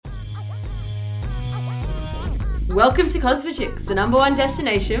Welcome to Cosmetics, the #1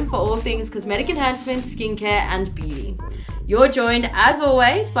 destination for all things cosmetic enhancement, skincare, and beauty. You're joined, as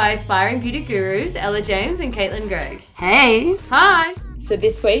always, by aspiring beauty gurus Ella James and Caitlin Gregg. Hey! Hi! So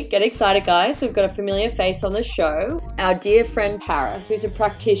this week, get excited guys, we've got a familiar face on the show, our dear friend Paris, who's a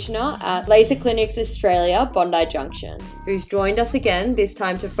practitioner at Laser Clinics Australia, Bondi Junction, who's joined us again, this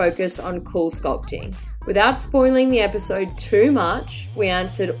time to focus on cool sculpting. Without spoiling the episode too much, we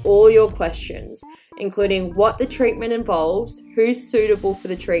answered all your questions, including what the treatment involves, who's suitable for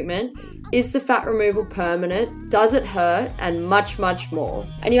the treatment, is the fat removal permanent, does it hurt, and much, much more.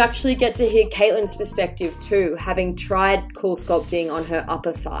 And you actually get to hear Caitlin's perspective too, having tried cool sculpting on her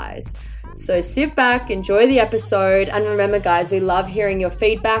upper thighs. So sit back, enjoy the episode, and remember guys, we love hearing your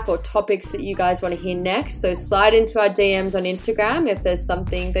feedback or topics that you guys want to hear next, so slide into our DMs on Instagram if there's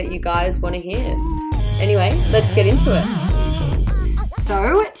something that you guys want to hear. Anyway, let's get into it.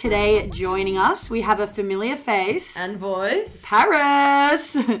 So, today joining us, we have a familiar face. And voice.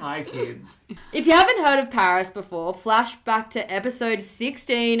 Paris! Hi, kids. If you haven't heard of Paris before, flash back to episode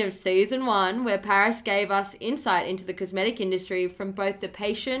 16 of season 1, where Paris gave us insight into the cosmetic industry from both the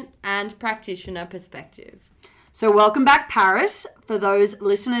patient and practitioner perspective. So, welcome back, Paris. For those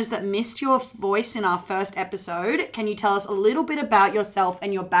listeners that missed your voice in our first episode, can you tell us a little bit about yourself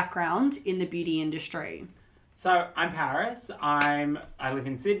and your background in the beauty industry? So, I'm Paris. I live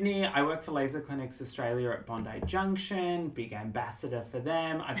in Sydney. I work for Laser Clinics Australia at Bondi Junction, big ambassador for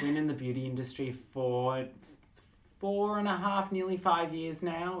them. I've been in the beauty industry for 4.5, nearly 5 years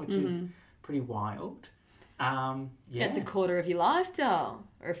now, which is pretty wild. Yeah. It's a quarter of your life, doll.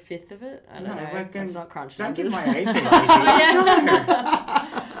 Or a fifth of it. I don't know. That's not crunch Don't numbers. give my age away.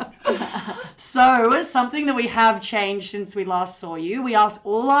 So, something that we have changed since we last saw you, we asked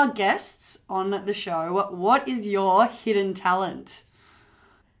all our guests on the show, what is your hidden talent?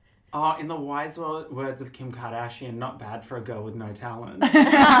 Oh, in the wise words of Kim Kardashian, not bad for a girl with no talent. I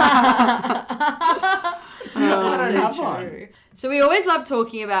don't have one. So we always love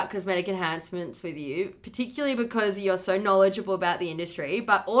talking about cosmetic enhancements with you, particularly because you're so knowledgeable about the industry,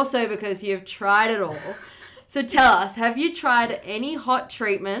 but also because you've tried it all. So tell us, have you tried any hot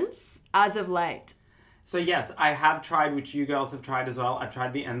treatments as of late? So yes, I have tried, which you girls have tried as well. I've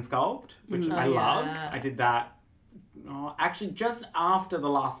tried the N-Sculpt, which I love. I did that actually just after the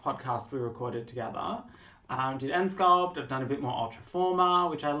last podcast we recorded together. Did N-Sculpt. I've done a bit more Ultraformer,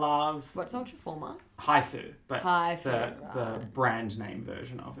 which I love. What's Ultraformer? HIFU, but HIFU, the brand name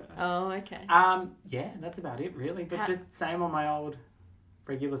version of it. Oh, okay. Yeah, that's about it really. But just same on my old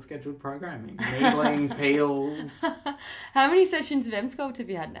regular scheduled programming. Needling, peels. How many sessions of M-Sculpt have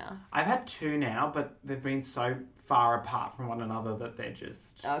you had now? I've had 2 now, but they've been so far apart from one another that they're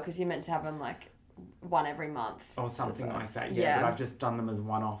just... Oh, because you meant to have them like one every month. Or something like that, yeah. But I've just done them as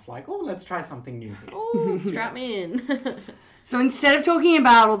one-off, like, oh, let's try something new here. Oh, strap me in. So instead of talking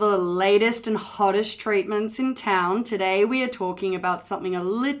about all the latest and hottest treatments in town, today we are talking about something a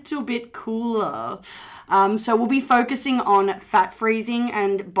little bit cooler. So we'll be focusing on fat freezing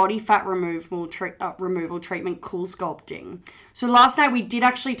and body fat removal treatment, cool sculpting. So last night we did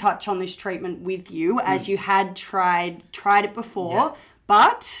actually touch on this treatment with you as you had tried it before. Yeah.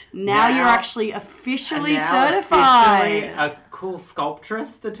 But now you're actually officially certified. Officially a cool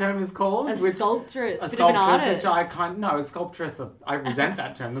sculptress, the term is called. A sculptress, a bit of an artist. A sculptress, I resent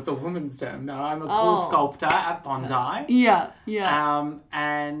that term. That's a woman's term. No, I'm a cool sculptor at Bondi. Yeah.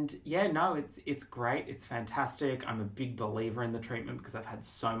 And yeah, no, it's great. It's fantastic. I'm a big believer in the treatment because I've had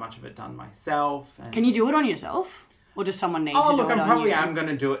so much of it done myself. And can you do it on yourself? Or does someone need to do it on you? Oh, look, I probably am going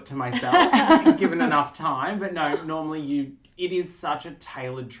to do it to myself, given enough time. But no, normally it is such a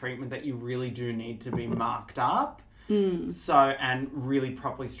tailored treatment that you really do need to be marked up. So, and really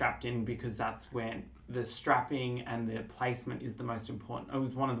properly strapped in, because that's when the strapping and the placement is the most important. It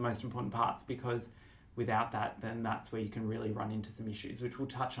was one of the most important parts, because without that, then that's where you can really run into some issues, which we'll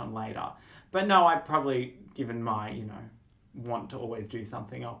touch on later. But no, I've probably, given my, want to always do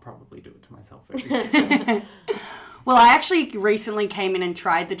something, I'll probably do it to myself first. Well, I actually recently came in and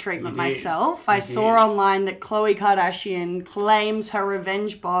tried the treatment myself. I saw online that Khloe Kardashian claims her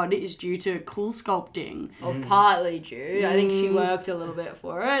revenge bod is due to cool sculpting. Or partly due. I think she worked a little bit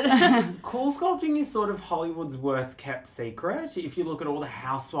for it. Cool sculpting is sort of Hollywood's worst kept secret. If you look at all the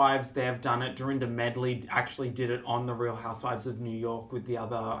housewives, they've done it. Dorinda Medley actually did it on The Real Housewives of New York with the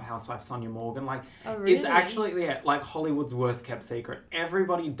other housewife, Sonia Morgan. It's actually like Hollywood's worst kept secret.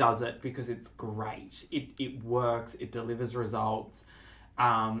 Everybody does it because it's great. It works. It delivers results.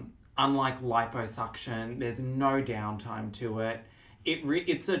 Unlike liposuction, there's no downtime to it.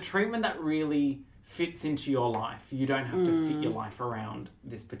 It's a treatment that really fits into your life. You don't have to fit your life around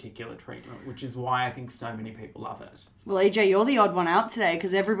this particular treatment, which is why I think so many people love it. Well, EJ, you're the odd one out today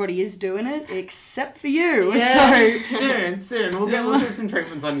because everybody is doing it except for you. Yeah. Soon. We'll get some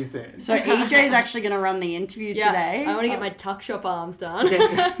treatments on you soon. So EJ's actually going to run the interview today. I want to get my tuck shop arms done.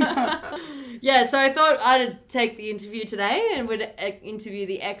 Yeah, so I thought I'd take the interview today and would interview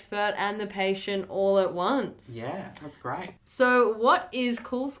the expert and the patient all at once. Yeah, that's great. So what is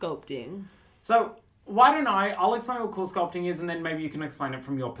CoolSculpting? So why don't I'll explain what CoolSculpting is, and then maybe you can explain it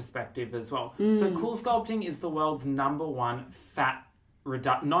from your perspective as well. So CoolSculpting is the world's #1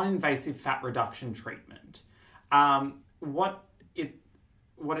 non-invasive fat reduction treatment.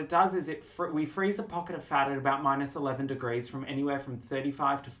 What it does is we freeze a pocket of fat at about -11 degrees from anywhere from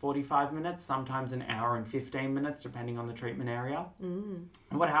 35 to 45 minutes, sometimes an hour and 15 minutes, depending on the treatment area. And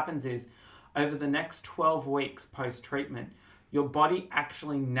what happens is, over the next 12 weeks post-treatment, your body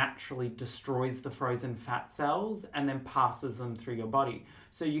actually naturally destroys the frozen fat cells and then passes them through your body.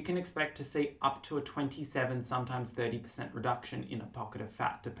 So you can expect to see up to a 27, sometimes 30% reduction in a pocket of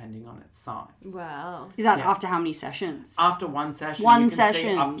fat, depending on its size. Wow. Is that after how many sessions? After one session, One you can session.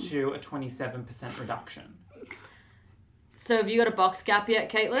 see up to a 27% reduction. So have you got a box gap yet,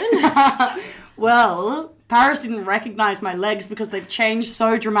 Caitlin? Well, Paris didn't recognise my legs because they've changed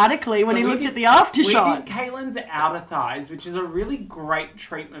so dramatically when he looked at the after shot. We did Caitlin's outer thighs, which is a really great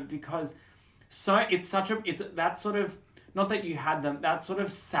treatment because it's that sort of, not that you had them, that sort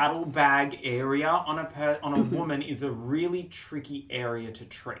of saddlebag area on a woman is a really tricky area to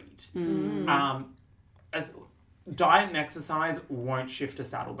treat. As diet and exercise won't shift a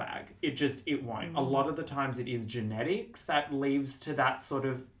saddlebag. It won't. A lot of the times it is genetics that leads to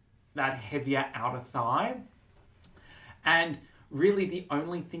that heavier outer thigh. And really the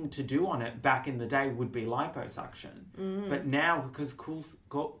only thing to do on it back in the day would be liposuction. But now, because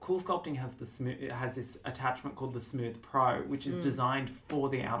CoolSculpting has this attachment called the Smooth Pro, which is designed for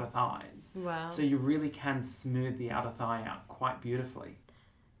the outer thighs. Wow. So you really can smooth the outer thigh out quite beautifully.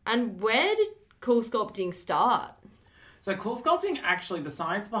 And where did CoolSculpting start? So CoolSculpting, actually, the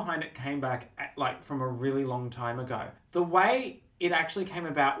science behind it came back from a really long time ago. The way it actually came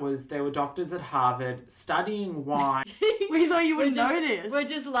about was there were doctors at Harvard studying why... We thought you wouldn't know this. We're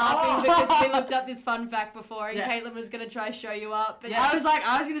just laughing because we looked up this fun fact before and Yeah. Caitlin was going to try to show you up. But I was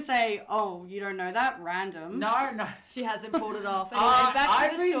going to say, oh, you don't know that? Random. No. she hasn't pulled it off. Anyway, back to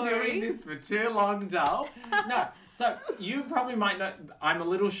I've the been story. doing this for too long, Dal. No, so you probably might know, I'm a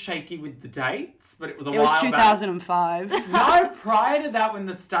little shaky with the dates, but it was a while back. It was 2005. No, prior to that, when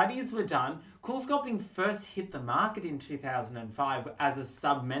the studies were done, CoolSculpting first hit the market in 2005 as a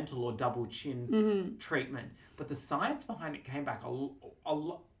submental or double chin treatment. But the science behind it came back a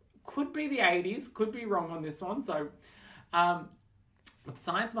lot. Could be the 80s, could be wrong on this one. So, but the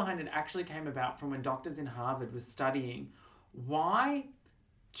science behind it actually came about from when doctors in Harvard were studying why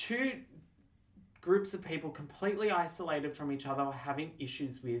two groups of people completely isolated from each other were having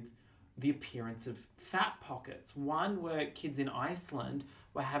issues with the appearance of fat pockets. One were kids in Iceland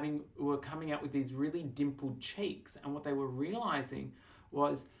were coming out with these really dimpled cheeks, and what they were realizing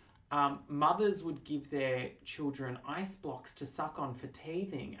was mothers would give their children ice blocks to suck on for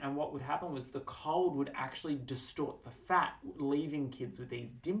teething, and what would happen was the cold would actually distort the fat, leaving kids with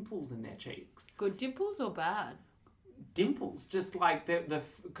these dimples in their cheeks. Good dimples or bad? Dimples, just like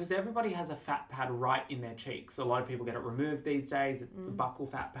because everybody has a fat pad right in their cheeks. A lot of people get it removed these days, the buccal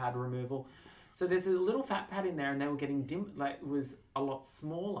fat pad removal. So there's a little fat pad in there, and they were getting it was a lot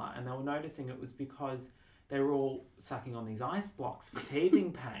smaller, and they were noticing it was because they were all sucking on these ice blocks for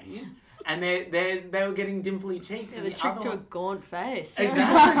teething pain, and they were getting dimply cheeks. Yeah, and the trick to a gaunt face.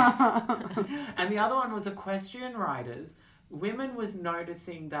 Exactly. And the other one was equestrian riders. Women was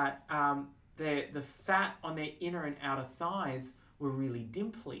noticing that the fat on their inner and outer thighs were really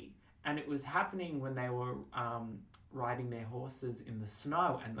dimply, and it was happening when they were riding their horses in the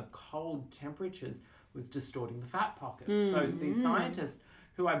snow, and the cold temperatures was distorting the fat pockets. So these scientists,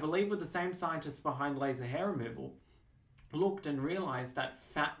 who I believe were the same scientists behind laser hair removal, looked and realized that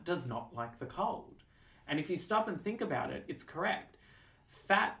fat does not like the cold. And if you stop and think about it, it's correct.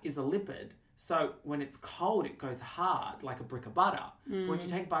 Fat is a lipid, so when it's cold, it goes hard, like a brick of butter. But when you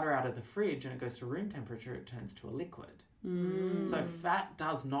take butter out of the fridge and it goes to room temperature, it turns to a liquid. So fat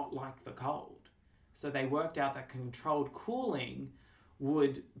does not like the cold. So they worked out that controlled cooling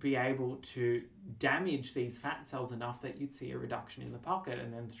would be able to damage these fat cells enough that you'd see a reduction in the pocket.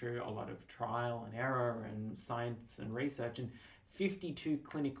 And then through a lot of trial and error and science and research and 52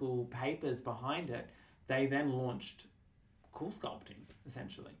 clinical papers behind it, they then launched CoolSculpting,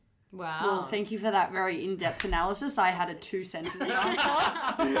 essentially. Wow. Well, thank you for that very in-depth analysis. I had a 2-sentence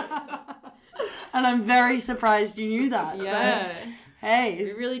answer. And I'm very surprised you knew that. Yeah. But, hey.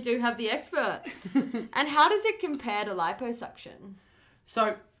 We really do have the expert. And how does it compare to liposuction?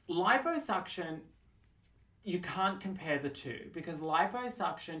 So liposuction, you can't compare the two because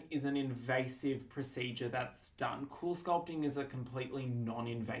liposuction is an invasive procedure that's done. Cool sculpting is a completely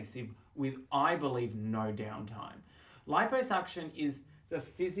non-invasive with, I believe, no downtime. Liposuction is the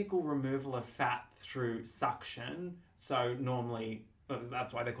physical removal of fat through suction. So normally,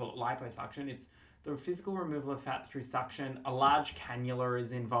 that's why they call it liposuction. It's the physical removal of fat through suction. A large cannula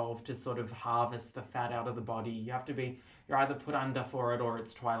is involved to sort of harvest the fat out of the body. You're either put under for it or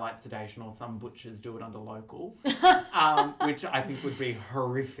it's twilight sedation, or some butchers do it under local, which I think would be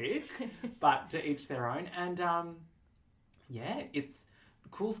horrific, but to each their own. And it's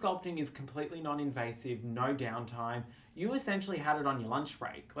cool sculpting is completely non-invasive, no downtime. You essentially had it on your lunch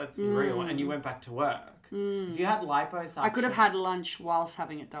break, let's be real, and you went back to work. If you had liposuction... I could have had lunch whilst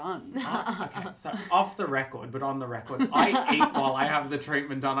having it done. Okay, so off the record, but on the record, I eat while I have the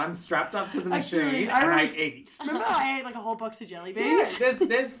treatment done. I'm strapped up to the machine I eat. Remember I ate like a whole box of jelly beans? Yeah,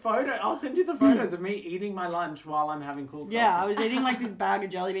 there's photo. I'll send you the photos of me eating my lunch while I'm having cool sculpting. Yeah, I was eating like this bag of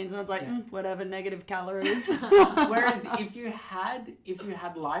jelly beans and I was like, whatever, negative calories. Whereas if you had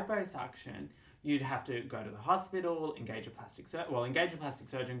liposuction, you'd have to go to the hospital, engage a plastic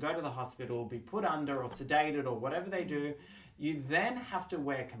surgeon, go to the hospital, be put under or sedated or whatever they do. You then have to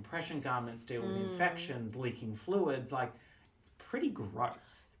wear compression garments, deal with infections, leaking fluids. Like, it's pretty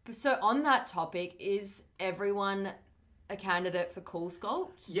gross. So on that topic, is everyone a candidate for Cool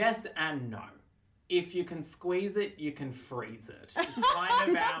Sculpt? Yes and no. If you can squeeze it, you can freeze it. It's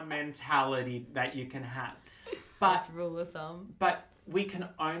kind of our mentality that you can have. That's rule of thumb. But we can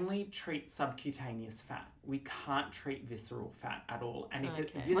only treat subcutaneous fat. We can't treat visceral fat at all. And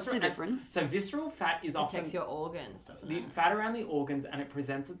if What's the difference? So visceral fat is often... protects your organs, doesn't the it? fat around the organs, and it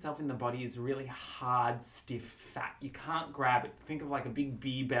presents itself in the body as really hard, stiff fat. You can't grab it. Think of like a big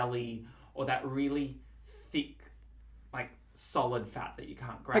bee belly or that really thick, like solid fat that you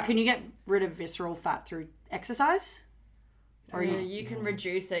can't grab. But can you get rid of visceral fat through exercise? Or you can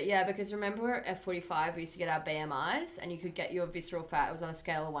reduce it, because remember at F45 we used to get our BMIs and you could get your visceral fat. It was on a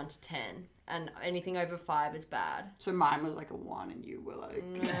scale of 1 to 10 and anything over 5 is bad. So mine was like a 1 and you were like...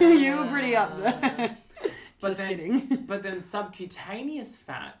 you were pretty up there. Kidding. But then subcutaneous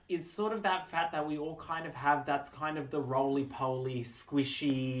fat is sort of that fat that we all kind of have. That's kind of the roly-poly,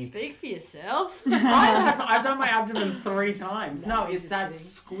 squishy... Speak for yourself. I've done my abdomen 3 times. No, it's that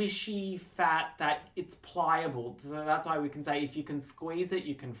squishy fat that it's pliable. So that's why we can say if you can squeeze it,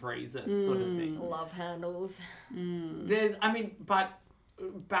 you can freeze it, sort of thing. Love handles. But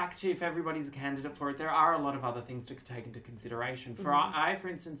back to if everybody's a candidate for it, there are a lot of other things to take into consideration. For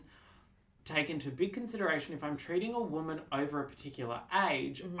instance... take into big consideration if I'm treating a woman over a particular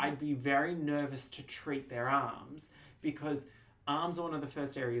age, I'd be very nervous to treat their arms because arms are one of the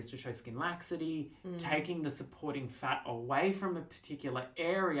first areas to show skin laxity. Taking the supporting fat away from a particular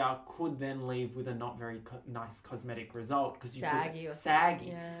area could then leave with a not very nice cosmetic result because you saggy.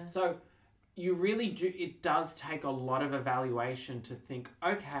 Yeah. So you really do. It does take a lot of evaluation to think,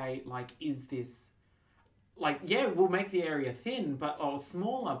 okay, like is this like we'll make the area thin or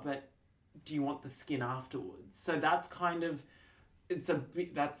smaller, but do you want the skin afterwards? So that's kind of,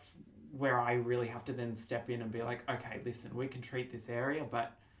 that's where I really have to then step in and be like, okay, listen, we can treat this area,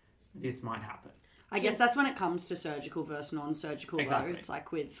 but this might happen. I guess that's when it comes to surgical versus non-surgical though. It's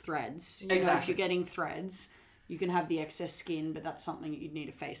like with threads. You know, if you're getting threads, you can have the excess skin, but that's something you'd need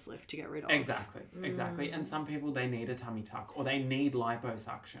a facelift to get rid of. Exactly. And some people, they need a tummy tuck or they need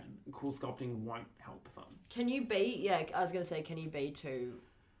liposuction. Cool sculpting won't help them. Can you be, I was going to say, can you be too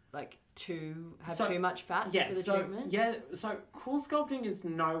much fat for the treatment? Yeah, so cool sculpting is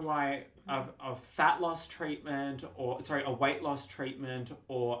no way of fat loss treatment a weight loss treatment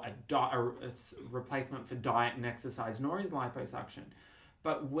or a replacement for diet and exercise, nor is liposuction.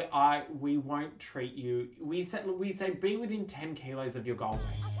 But we won't treat you. We say be within 10 kilos of your goal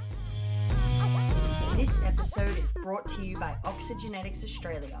weight. This episode is brought to you by Oxygenetics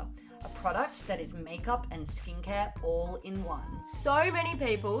Australia, a product that is makeup and skincare all in one. So many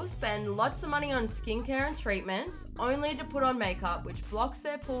people spend lots of money on skincare and treatments only to put on makeup which blocks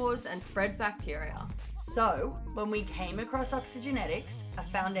their pores and spreads bacteria. So, when we came across Oxygenetics, a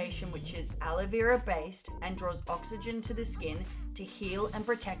foundation which is aloe vera based and draws oxygen to the skin to heal and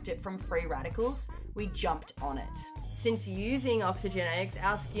protect it from free radicals, we jumped on it. Since using Oxygenetics,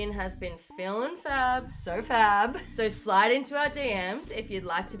 our skin has been feeling fab. So fab. So slide into our DMs if you'd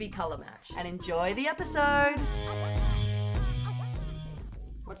like to be colour matched. And enjoy the episode.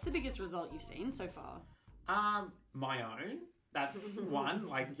 What's the biggest result you've seen so far? My own. That's one.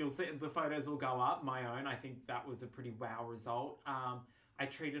 Like, you'll see the photos will go up. My own, I think that was a pretty wow result. I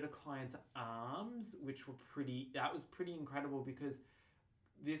treated a client's arms, that was pretty incredible because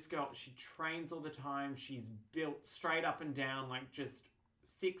this girl, she trains all the time. She's built straight up and down, like just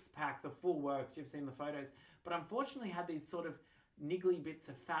six-pack, the full works. You've seen the photos. But unfortunately had these sort of niggly bits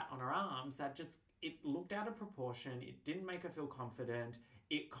of fat on her arms that just, it looked out of proportion. It didn't make her feel confident.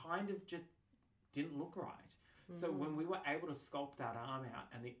 It kind of just didn't look right. So when we were able to sculpt that arm out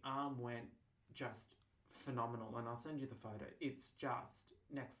and the arm went just phenomenal, and I'll send you the photo, it's just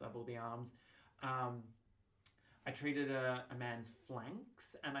next level, the arms. I treated a man's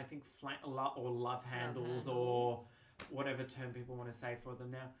flanks, and I think love handles, or whatever term people want to say for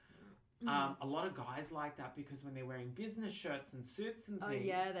them now. A lot of guys like that because when they're wearing business shirts and suits and things,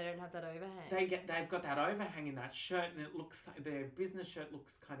 they don't have that overhang. They've got that overhang in that shirt, and it looks, their business shirt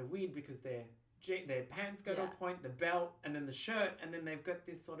looks kind of weird because their pants go to a point, the belt, and then the shirt, and then they've got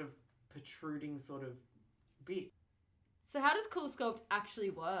this sort of protruding sort of bit. So how does CoolSculpt actually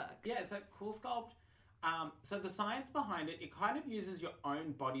work? Yeah, so CoolSculpt, so the science behind it, it kind of uses your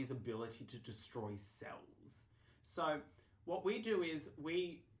own body's ability to destroy cells. So what we do is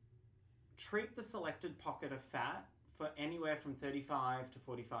we treat the selected pocket of fat for anywhere from 35 to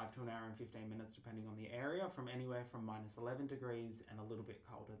 45 to an hour and 15 minutes, depending on the area, from anywhere from minus 11 degrees and a little bit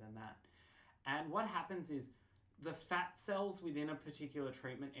colder than that. And what happens is the fat cells within a particular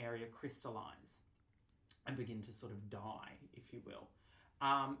treatment area crystallize and begin to sort of die, if you will.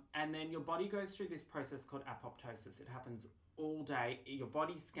 And then your body goes through this process called apoptosis. It happens all day. Your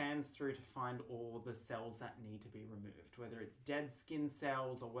body scans through to find all the cells that need to be removed, whether it's dead skin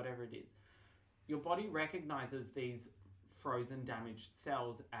cells or whatever it is. Your body recognizes these frozen, damaged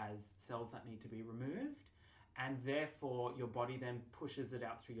cells as cells that need to be removed. And therefore, your body then pushes it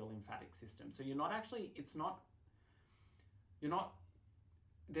out through your lymphatic system. So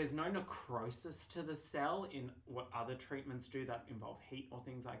there's no necrosis to the cell in what other treatments do that involve heat or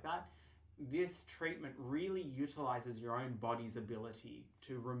things like that. This treatment really utilizes your own body's ability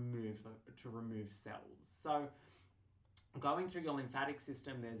to remove cells. So going through your lymphatic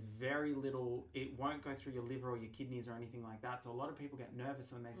system, there's very little, it won't go through your liver or your kidneys or anything like that. So a lot of people get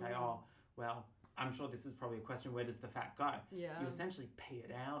nervous when they say, oh, well, I'm sure this is probably a question, where does the fat go? Yeah. You essentially pee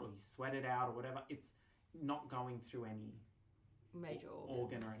it out or you sweat it out or whatever. It's not going through any major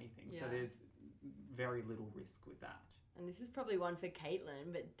organ or anything. Yeah. So there's very little risk with that. And this is probably one for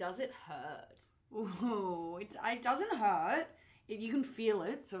Caitlin, but does it hurt? Ooh, it doesn't hurt. You can feel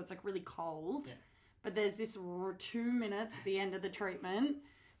it, so it's like really cold. Yeah. But there's this 2 minutes at the end of the treatment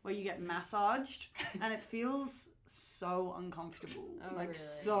where you get massaged and it feels so uncomfortable. Really?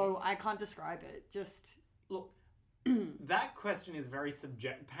 So I can't describe it. Just look, that question is very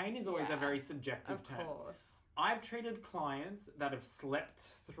subjective. Pain is always a very subjective term. Of course. I've treated clients that have slept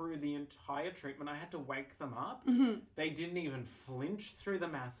through the entire treatment. I had to wake them up. Mm-hmm. They didn't even flinch through the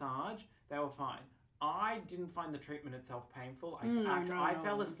massage. They were fine. I didn't find the treatment itself painful. I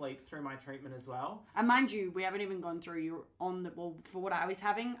fell asleep through my treatment as well. And mind you, we haven't even gone through for what I was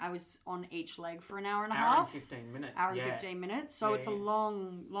having, I was on each leg for an hour and a half. Hour and 15 minutes. Hour and 15 minutes. So it's a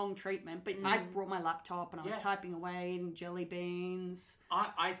long treatment. But I brought my laptop and I was typing away and jelly beans.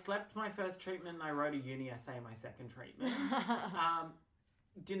 I slept my first treatment and I wrote a uni essay my second treatment.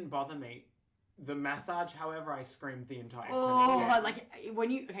 Didn't bother me. The massage, however, I screamed the entire clinic.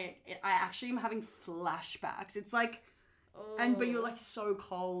 I actually am having flashbacks. It's like, but you're like so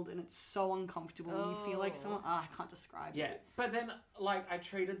cold and it's so uncomfortable and you feel like someone, I can't describe it. Yeah, but then like I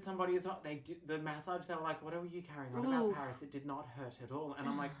treated somebody as well. They did the massage. They were like, "What are you carrying on about, Paris? It did not hurt at all." And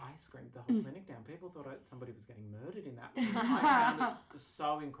I'm like, I screamed the whole clinic down. People thought somebody was getting murdered in that. I found it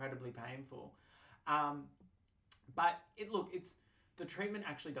so incredibly painful. But the treatment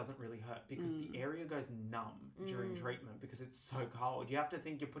actually doesn't really hurt because the area goes numb during treatment because it's so cold. You have to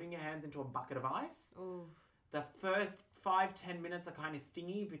think you're putting your hands into a bucket of ice. Ooh. The first 5-10 minutes are kind of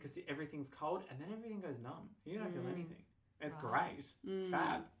stingy because everything's cold and then everything goes numb. You don't feel anything. It's great. It's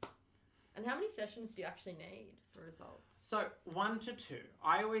fab. And how many sessions do you actually need for results? So 1 to 2.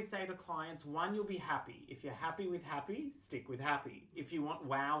 I always say to clients, 1, you'll be happy. If you're happy with happy, stick with happy. If you want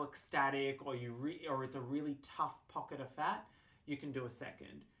wow, ecstatic, or it's a really tough pocket of fat, you can do a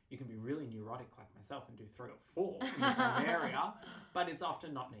second. You can be really neurotic like myself and do 3 or 4 in the same area, but it's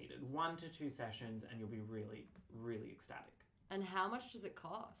often not needed. 1 to 2 sessions and you'll be really, really ecstatic. And how much does it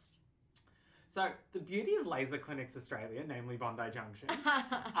cost? So the beauty of Laser Clinics Australia, namely Bondi Junction,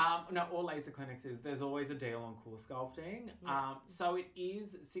 all laser clinics is there's always a deal on CoolSculpting. Yeah. So it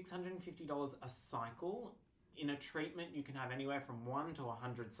is $650 a cycle. In a treatment, you can have anywhere from 1 to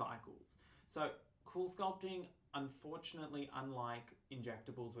 100 cycles. So CoolSculpting unfortunately, unlike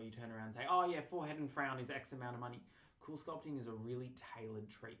injectables where you turn around and say, oh yeah, forehead and frown is X amount of money, cool sculpting is a really tailored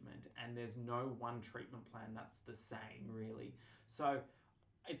treatment, and there's no one treatment plan that's the same, really. So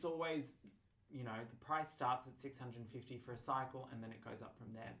it's always, you know, the price starts at $650 for a cycle and then it goes up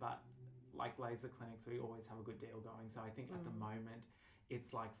from there. But like laser clinics, we always have a good deal going. So I think at the moment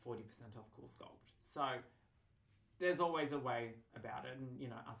it's like 40% off Cool Sculpt. So there's always a way about it. And, you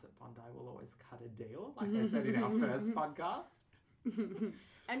know, us at Bondi will always cut a deal, like I said in our first podcast.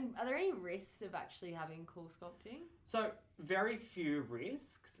 And are there any risks of actually having cool sculpting? So very few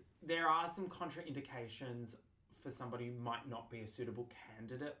risks. There are some contraindications for somebody who might not be a suitable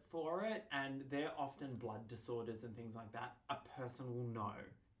candidate for it, and they're often blood disorders and things like that. A person will know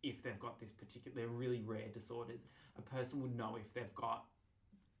if they've got this particular, they're really rare disorders. A person would know if they've got,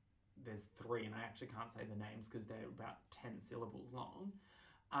 there's 3, and I actually can't say the names because they're about 10 syllables long.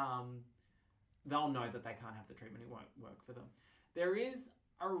 They'll know that they can't have the treatment, it won't work for them. There is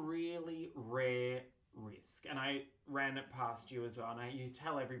a really rare risk, and I ran it past you as well, and you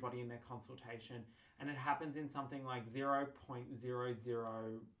tell everybody in their consultation, and it happens in something like 0.0015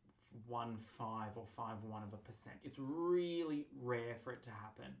 or 51%. It's really rare for it to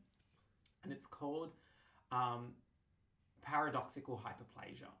happen, and it's called paradoxical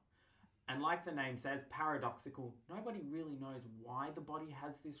hyperplasia. And like the name says, paradoxical, nobody really knows why the body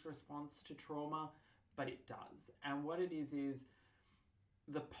has this response to trauma, but it does. And what it is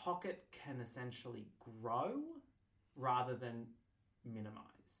the pocket can essentially grow rather than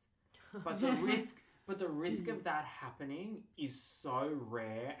minimize. But the risk of that happening is so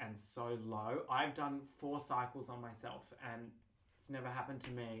rare and so low. I've done 4 cycles on myself and it's never happened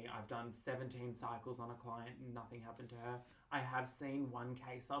to me. I've done 17 cycles on a client and nothing happened to her. I have seen one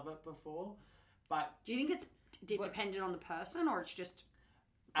case of it before, but Do you think it's dependent on the person, or it's just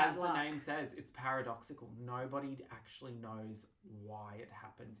as luck? the name says, it's paradoxical. Nobody actually knows why it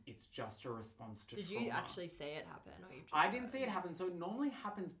happens. It's just a response to Did trauma. you actually see it happen? Or you just I didn't see it happen. So it normally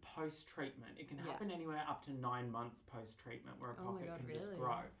happens post-treatment. It can happen Yeah. anywhere up to 9 months post-treatment where a Oh my pocket God, can just really?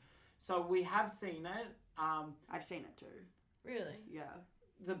 grow. So we have seen it. I've seen it too. Really? Yeah.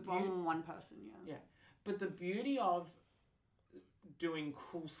 The From one person, yeah. Yeah. But the beauty of doing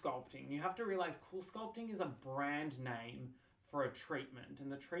cool sculpting, you have to realize cool sculpting is a brand name for a treatment,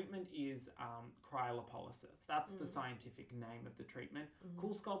 and the treatment is cryolipolysis. That's the scientific name of the treatment.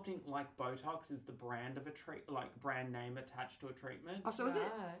 Cool sculpting, like Botox, is the brand of a brand name attached to a treatment. Oh, so is Right.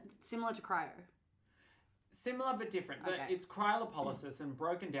 it similar to cryo? Similar but different. Okay. It's cryolipolysis and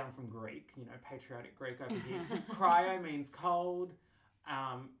broken down from Greek, you know, patriotic Greek over here. Cryo means cold,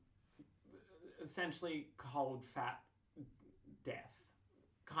 essentially cold, fat, death.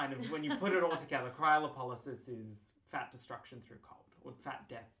 Kind of, when you put it all together, cryolipolysis is fat destruction through cold, or fat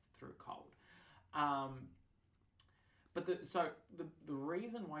death through cold. But the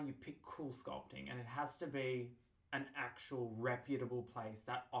reason why you pick cool sculpting, and it has to be an actual reputable place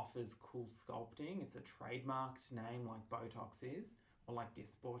that offers cool sculpting, it's a trademarked name like Botox is, or like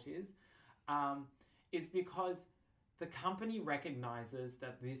Dysport is because the company recognizes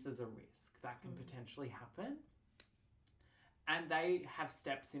that this is a risk that can potentially happen, and they have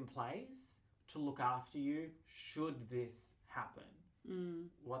steps in place to look after you should this happen.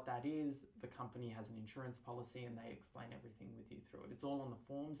 What that is, the company has an insurance policy and they explain everything with you through it. It's all on the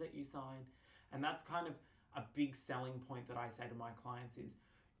forms that you sign, and that's kind of a big selling point that I say to my clients is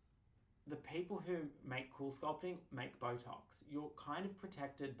the people who make cool sculpting make Botox. You're kind of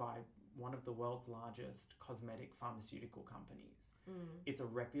protected by one of the world's largest cosmetic pharmaceutical companies. It's a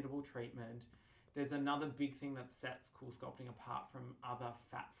reputable treatment. There's another big thing that sets cool sculpting apart from other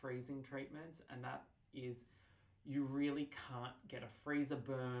fat freezing treatments, and that is you really can't get a freezer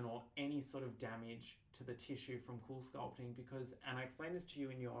burn or any sort of damage to the tissue from cool sculpting because, and I explained this to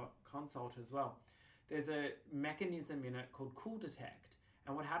you in your consult as well, there's a mechanism in it called Cool Detect.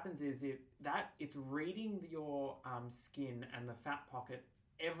 And what happens is it's reading your skin and the fat pocket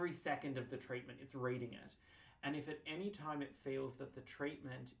every second of the treatment. It's reading it. And if at any time it feels that the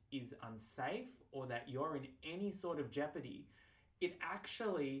treatment is unsafe or that you're in any sort of jeopardy, it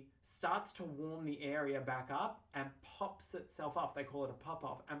actually starts to warm the area back up and pops itself off. They call it a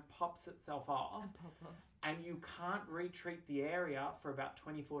pop-off, and pops itself off. And you can't retreat the area for about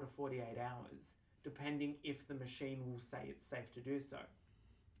 24 to 48 hours, depending if the machine will say it's safe to do so.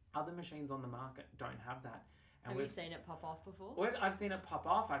 Other machines on the market don't have that. And Have you seen it pop off before? I've seen it pop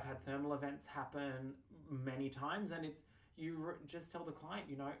off. I've had thermal events happen many times, and you just tell the client,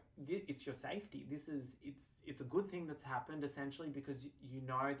 it's your safety. It's a good thing that's happened, essentially, because you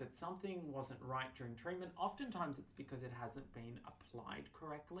know that something wasn't right during treatment. Oftentimes it's because it hasn't been applied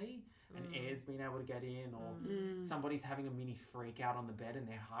correctly and air's been able to get in, or somebody's having a mini freak out on the bed and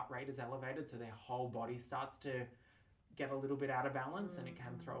their heart rate is elevated, so their whole body starts to get a little bit out of balance and it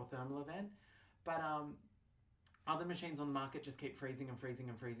can throw a thermal event. But other machines on the market just keep freezing and freezing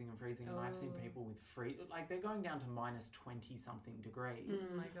and freezing and freezing. And I've seen people with they're going down to minus 20 something degrees.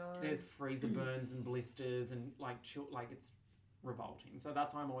 Oh my God. There's freezer burns and blisters and it's revolting. So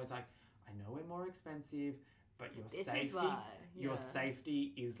that's why I'm always like, I know we're more expensive, but your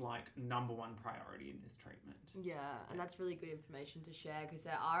safety is like number one priority in this treatment. Yeah, and that's really good information to share, because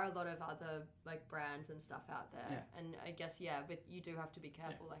there are a lot of other like brands and stuff out there. Yeah. And I guess, but you do have to be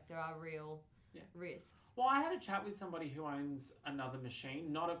careful. Like there are real risks. Well, I had a chat with somebody who owns another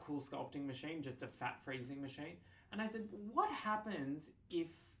machine, not a cool sculpting machine, just a fat freezing machine. And I said, what happens if,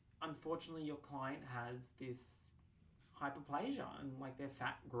 unfortunately, your client has this hyperplasia and like their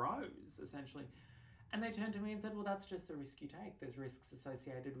fat grows, essentially? And they turned to me and said, well, that's just the risk you take. There's risks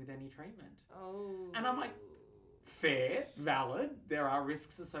associated with any treatment. Oh. And I'm like, fair, valid. There are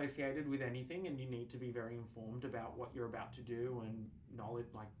risks associated with anything, and you need to be very informed about what you're about to do, and knowledge,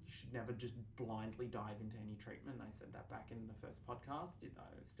 like you should never just blindly dive into any treatment. I said that back in the first podcast. I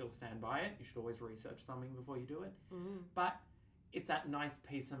still stand by it. You should always research something before you do it. But it's that nice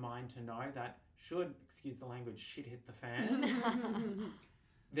peace of mind to know that should, excuse the language, shit hit the fan,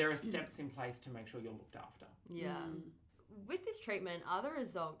 there are steps in place to make sure you're looked after. Yeah. With this treatment, are the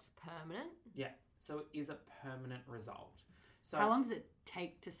results permanent? Yeah. So it is a permanent result. So how long does it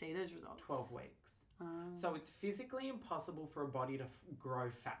take to see those results? 12 weeks. So it's physically impossible for a body to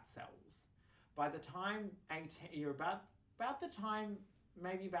grow fat cells. By the time 18, you're about the time,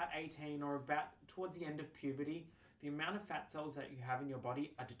 maybe about 18 or about towards the end of puberty, the amount of fat cells that you have in your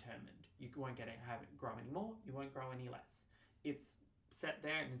body are determined. You won't have it grow any more, you won't grow any less. It's set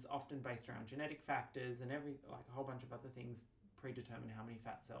there, and it's often based around genetic factors and a whole bunch of other things predetermine how many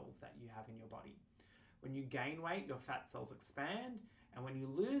fat cells that you have in your body. When you gain weight, your fat cells expand, and when you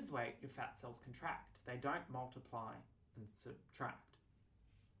lose weight, your fat cells contract. They don't multiply and subtract.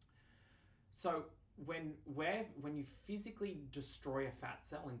 So when you physically destroy a fat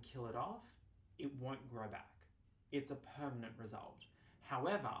cell and kill it off, it won't grow back. It's a permanent result.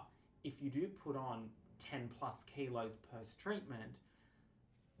 However, if you do put on 10 plus kilos post-treatment,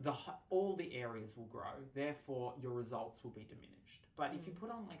 all the areas will grow, therefore your results will be diminished. But if you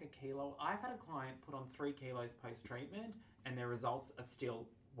put on like a kilo, I've had a client put on 3 kilos post-treatment and their results are still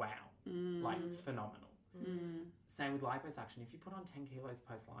like phenomenal. Same with liposuction. If you put on 10 kilos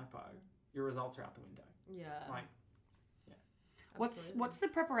post-lipo, your results are out the window. Yeah. What's the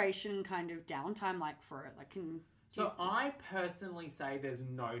preparation kind of downtime like for it? So I personally say there's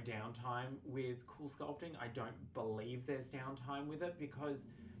no downtime with Cool Sculpting. I don't believe there's downtime with it because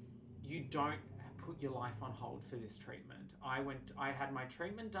you don't put your life on hold for this treatment. I had my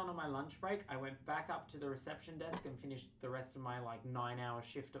treatment done on my lunch break. I went back up to the reception desk and finished the rest of my 9-hour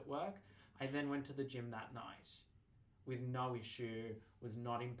shift at work. I then went to the gym that night with no issue, was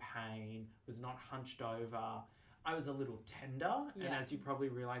not in pain, was not hunched over. I was a little tender, and as you probably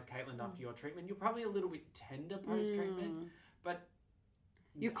realise, Caitlin, after your treatment, you're probably a little bit tender post-treatment, but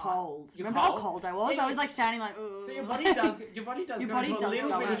you're cold. You're Remember cold? how cold I was? I was standing like, ooh. So your body does go into a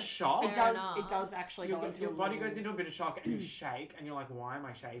little bit of shock. It does actually go into your body goes into a bit of shock, and you shake, and you're like, why am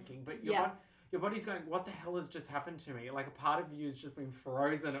I shaking? But your body's going, what the hell has just happened to me? Like a part of you's just been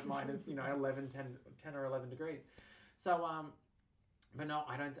frozen at minus 10 or 11 degrees. So but no,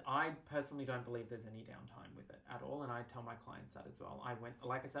 I personally don't believe there's any downtime with it at all, and I tell my clients that as well. I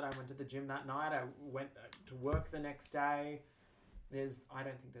went to the gym that night. I went to work the next day. I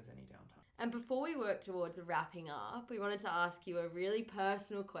don't think there's any downtime. And before we work towards wrapping up, we wanted to ask you a really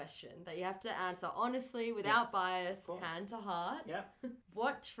personal question that you have to answer honestly, without bias, hand to heart. Yep.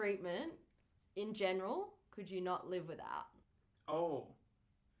 What treatment, in general, could you not live without? Oh,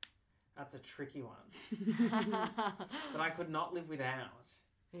 that's a tricky one. That I could not live without.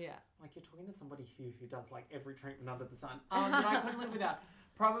 Yeah. Like you're talking to somebody who does like every treatment under the sun. That I couldn't live without.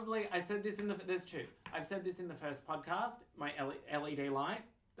 Probably, I said this there's two. I've said this in the first podcast, my LED light,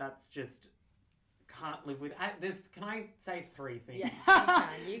 that's just, can't live with. Can I say 3 things?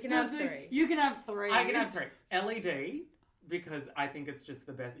 Yes, you can. You can have 3. You can have 3. I can have 3. LED, because I think it's just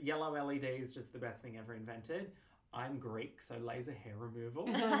the best. Yellow LED is just the best thing ever invented. I'm Greek, so laser hair removal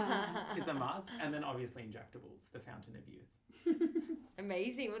is a must. And then obviously injectables, the fountain of youth.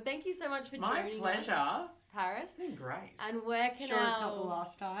 Amazing. Well, thank you so much for joining us. My pleasure. Paris. It's been great. And where can Sure, it's not the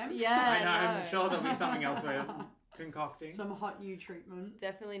last time. Yeah, I know. I'm sure there'll be something else we're concocting. some hot new treatment.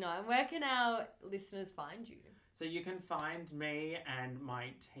 Definitely not. And where can our listeners find you? So you can find me and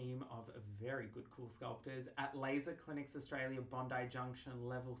my team of very good, cool sculptors at Laser Clinics Australia, Bondi Junction,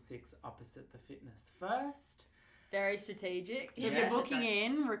 level 6, opposite the Fitness First. Very strategic. So if you're booking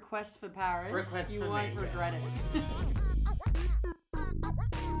in, request for Paris. Request you for won't me, regret it.